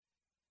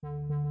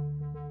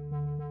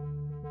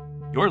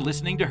You're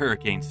listening to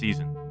Hurricane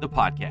Season, the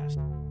podcast.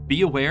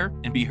 Be aware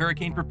and be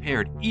hurricane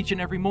prepared each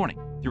and every morning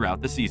throughout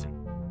the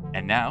season.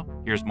 And now,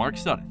 here's Mark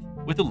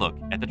Sudduth with a look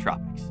at the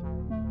tropics.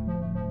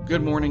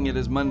 Good morning. It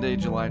is Monday,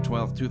 July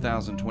 12th,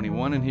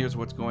 2021, and here's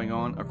what's going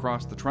on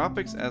across the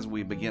tropics as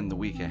we begin the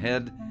week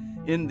ahead.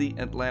 In the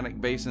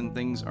Atlantic Basin,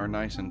 things are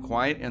nice and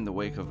quiet in the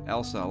wake of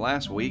Elsa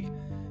last week,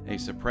 a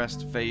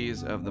suppressed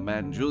phase of the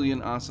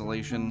Madden-Julian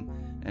Oscillation,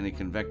 and a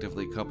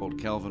convectively coupled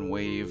Kelvin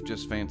wave,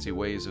 just fancy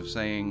ways of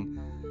saying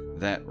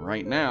that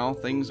right now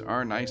things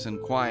are nice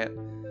and quiet.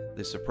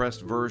 The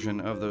suppressed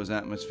version of those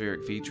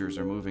atmospheric features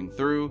are moving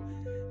through,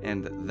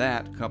 and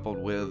that, coupled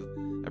with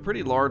a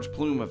pretty large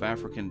plume of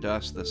African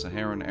dust, the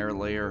Saharan air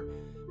layer,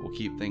 will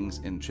keep things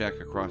in check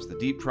across the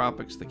deep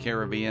tropics, the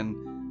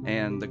Caribbean,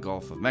 and the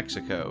Gulf of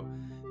Mexico.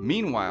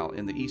 Meanwhile,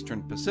 in the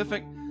eastern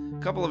Pacific,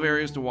 a couple of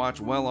areas to watch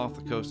well off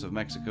the coast of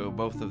Mexico.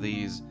 Both of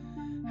these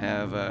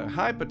have a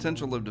high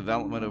potential of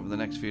development over the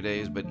next few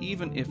days, but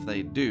even if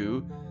they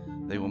do,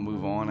 they will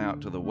move on out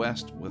to the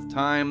west with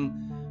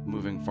time,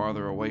 moving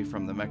farther away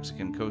from the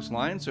Mexican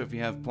coastline. So if you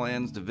have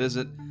plans to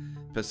visit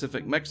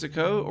Pacific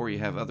Mexico or you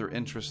have other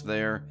interests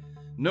there,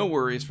 no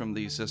worries from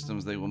these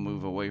systems. They will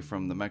move away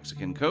from the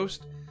Mexican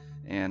coast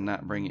and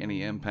not bring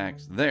any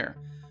impacts there.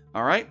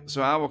 All right,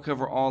 so I will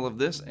cover all of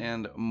this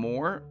and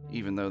more,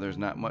 even though there's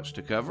not much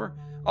to cover.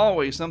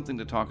 Always something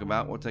to talk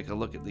about. We'll take a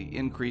look at the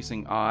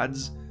increasing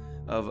odds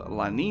of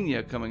La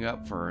Nina coming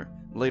up for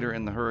later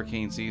in the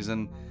hurricane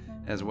season,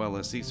 as well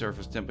as sea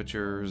surface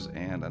temperatures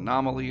and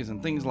anomalies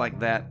and things like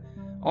that,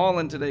 all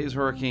in today's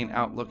hurricane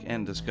outlook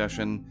and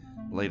discussion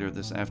later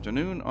this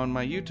afternoon on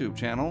my YouTube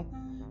channel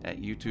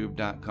at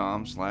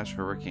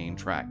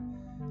youtube.com/hurricanetrack.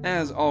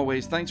 As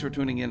always, thanks for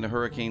tuning in to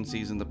Hurricane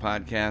Season, the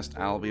podcast.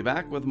 I'll be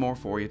back with more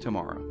for you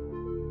tomorrow.